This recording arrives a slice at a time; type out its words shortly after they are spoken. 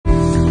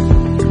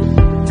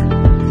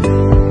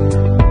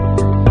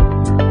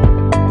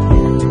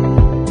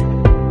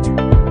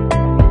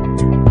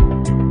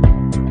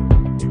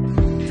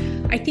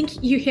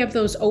have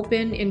those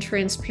open and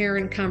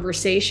transparent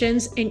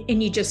conversations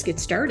and you just get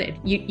started.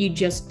 You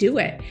just do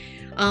it.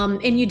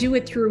 And you do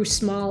it through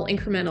small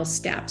incremental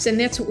steps. And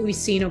that's what we've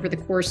seen over the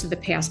course of the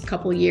past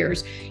couple of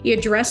years. You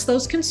address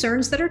those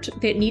concerns that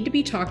need to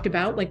be talked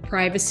about, like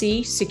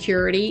privacy,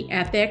 security,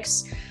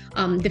 ethics,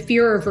 the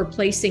fear of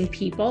replacing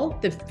people,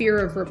 the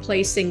fear of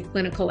replacing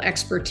clinical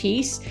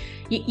expertise.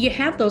 You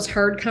have those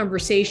hard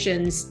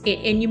conversations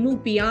and you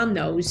move beyond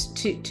those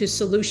to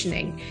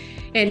solutioning.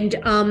 And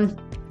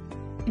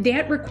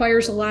that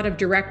requires a lot of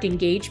direct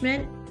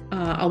engagement,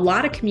 a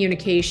lot of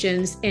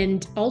communications,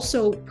 and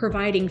also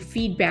providing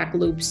feedback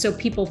loops so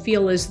people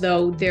feel as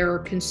though their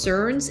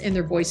concerns and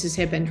their voices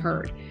have been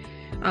heard.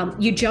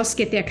 You just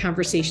get that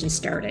conversation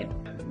started.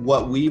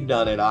 What we've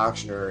done at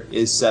Auctioner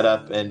is set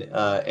up an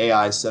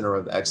AI Center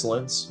of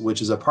Excellence,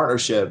 which is a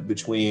partnership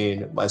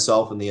between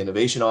myself and the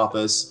Innovation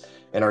Office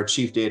and our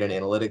Chief Data and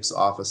Analytics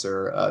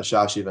Officer,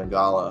 Shashi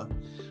Vengala.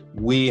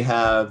 We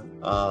have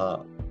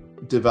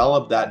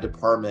developed that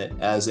department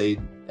as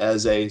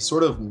a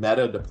sort of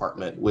meta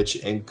department,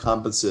 which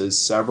encompasses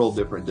several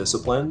different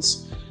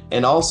disciplines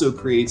and also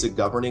creates a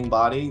governing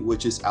body,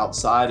 which is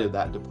outside of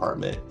that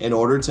department, in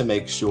order to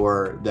make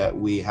sure that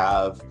we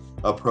have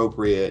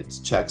appropriate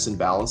checks and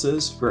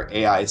balances for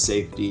AI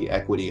safety,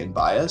 equity, and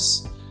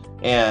bias,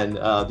 and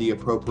the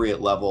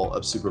appropriate level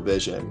of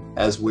supervision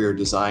as we're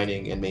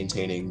designing and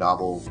maintaining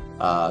novel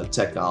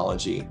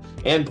technology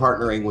and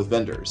partnering with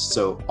vendors.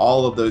 So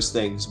all of those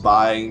things,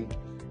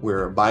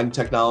 we're buying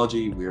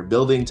technology, we're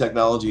building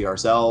technology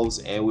ourselves,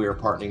 and we are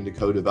partnering to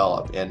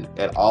co-develop. And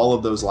at all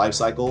of those life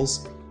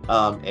cycles,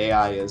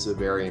 AI is a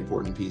very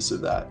important piece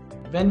of that.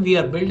 When we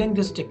are building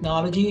this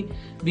technology,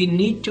 we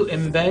need to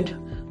embed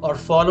or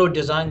follow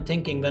design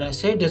thinking. When I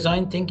say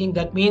design thinking,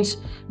 that means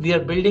we are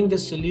building the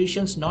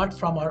solutions not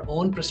from our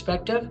own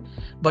perspective,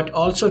 but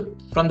also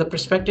from the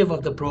perspective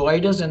of the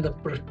providers and the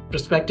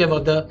perspective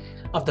of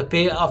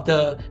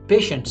the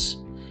patients.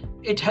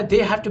 They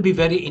have to be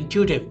very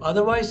intuitive.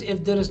 Otherwise,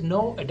 if there is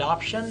no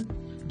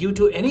adoption due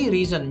to any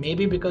reason,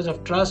 maybe because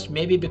of trust,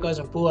 maybe because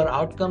of poor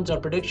outcomes or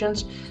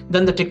predictions,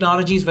 then the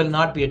technologies will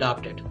not be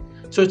adopted.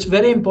 So it's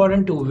very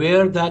important to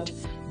wear that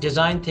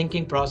design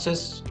thinking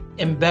process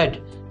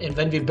embed in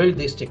when we build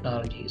these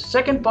technologies.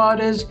 Second part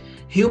is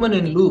human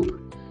in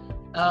loop.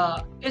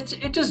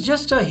 It is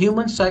just a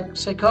human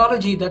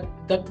psychology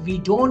that we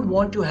don't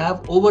want to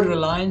have over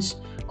reliance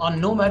on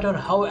no matter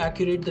how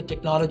accurate the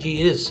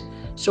technology is.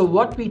 So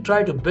what we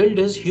try to build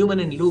is human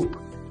in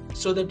loop,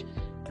 so that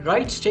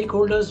right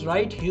stakeholders,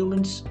 right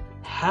humans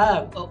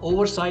have an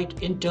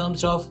oversight in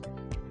terms of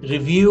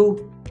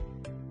review,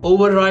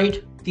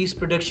 override these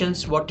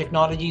predictions, what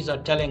technologies are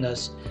telling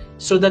us,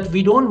 so that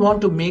we don't want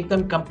to make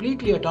them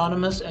completely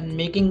autonomous and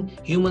making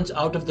humans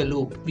out of the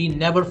loop. We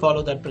never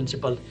follow that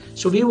principle.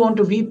 So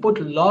we put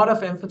a lot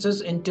of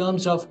emphasis in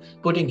terms of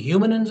putting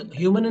human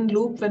in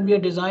loop when we are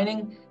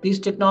designing these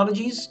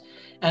technologies,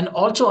 and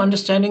also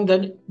understanding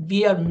that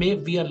we are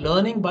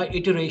learning by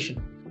iteration.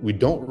 We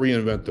don't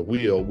reinvent the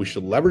wheel. We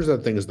should leverage the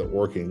things that are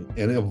working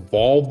and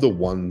evolve the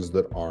ones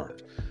that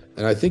aren't.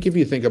 And I think if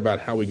you think about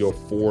how we go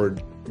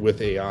forward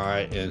with AI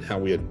and how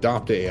we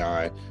adopt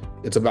AI,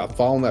 it's about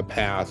following that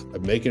path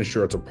of making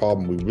sure it's a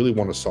problem we really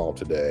want to solve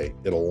today.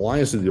 It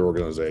aligns to the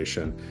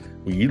organization.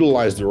 We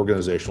utilize the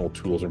organizational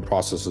tools and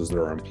processes that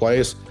are in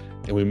place,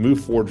 and we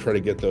move forward to try to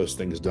get those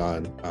things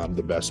done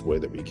the best way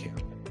that we can.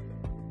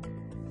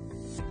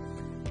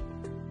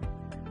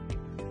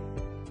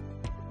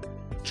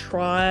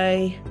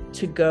 Try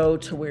to go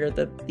to where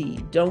the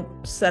don't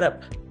set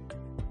up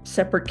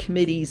separate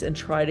committees and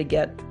try to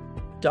get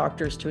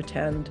doctors to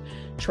attend.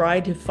 Try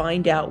to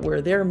find out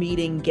where they're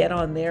meeting, get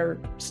on their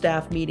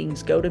staff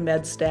meetings, go to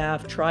med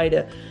staff, try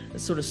to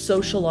sort of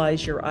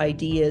socialize your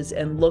ideas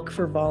and look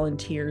for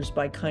volunteers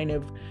by kind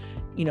of,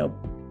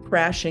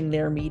 crashing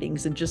their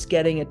meetings and just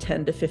getting a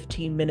 10 to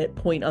 15 minute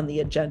point on the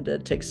agenda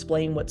to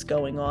explain what's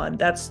going on.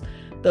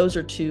 Those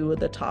are two of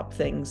the top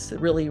things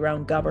really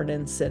around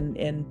governance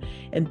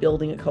and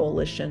building a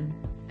coalition.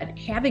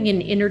 Having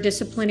an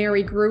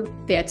interdisciplinary group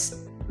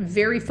that's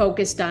very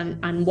focused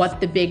on what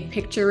the big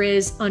picture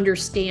is,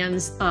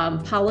 understands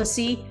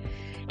policy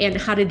and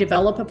how to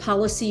develop a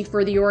policy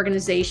for the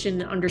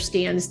organization,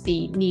 understands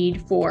the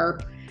need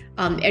for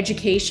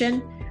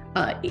education,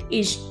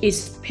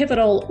 is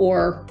pivotal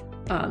or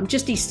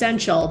just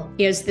essential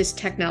as this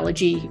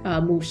technology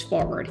moves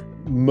forward.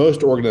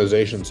 Most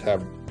organizations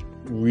have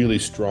really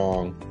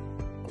strong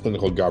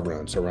clinical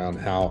governance around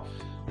how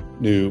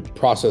new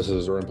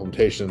processes or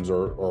implementations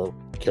or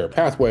care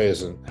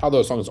pathways and how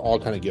those things all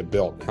kind of get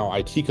built, how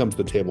IT comes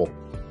to the table,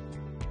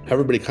 how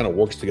everybody kind of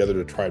works together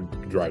to try to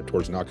drive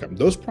towards an outcome.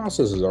 Those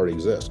processes already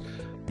exist.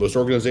 Most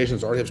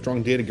organizations already have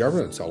strong data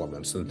governance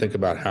elements, and think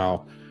about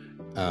how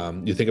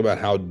you think about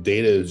how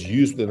data is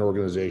used within an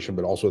organization,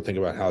 but also think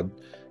about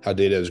how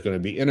data is going to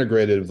be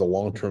integrated with the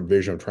long-term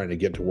vision of trying to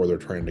get to where they're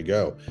trying to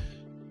go.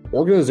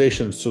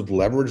 Organizations should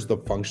leverage the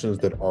functions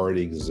that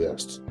already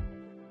exist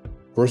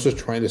versus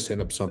trying to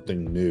stand up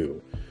something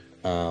new.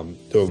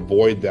 to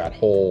avoid that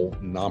whole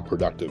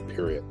non-productive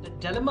period. The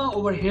dilemma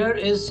over here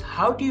is,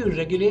 how do you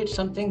regulate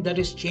something that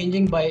is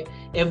changing by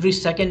every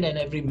second and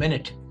every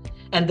minute,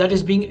 and that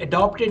is being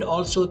adopted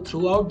also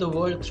throughout the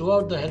world,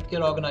 throughout the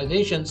healthcare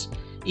organizations,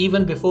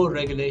 even before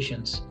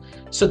regulations.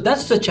 So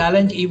that's the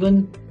challenge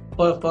even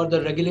for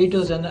the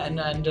regulators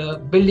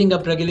and building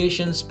up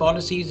regulations,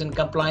 policies, and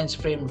compliance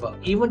framework.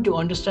 Even to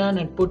understand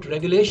and put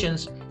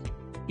regulations,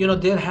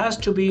 there has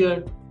to be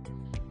a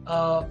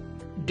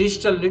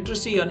digital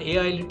literacy and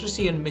AI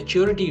literacy and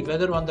maturity,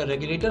 whether on the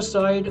regulator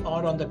side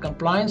or on the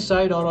compliance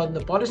side or on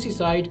the policy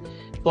side,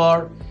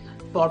 for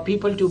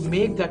people to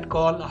make that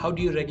call. How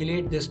do you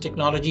regulate this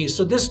technology?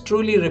 So this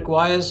truly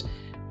requires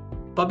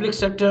public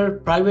sector,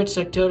 private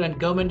sector, and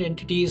government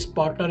entities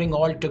partnering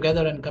all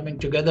together and coming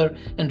together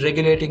and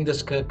regulating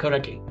this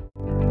correctly.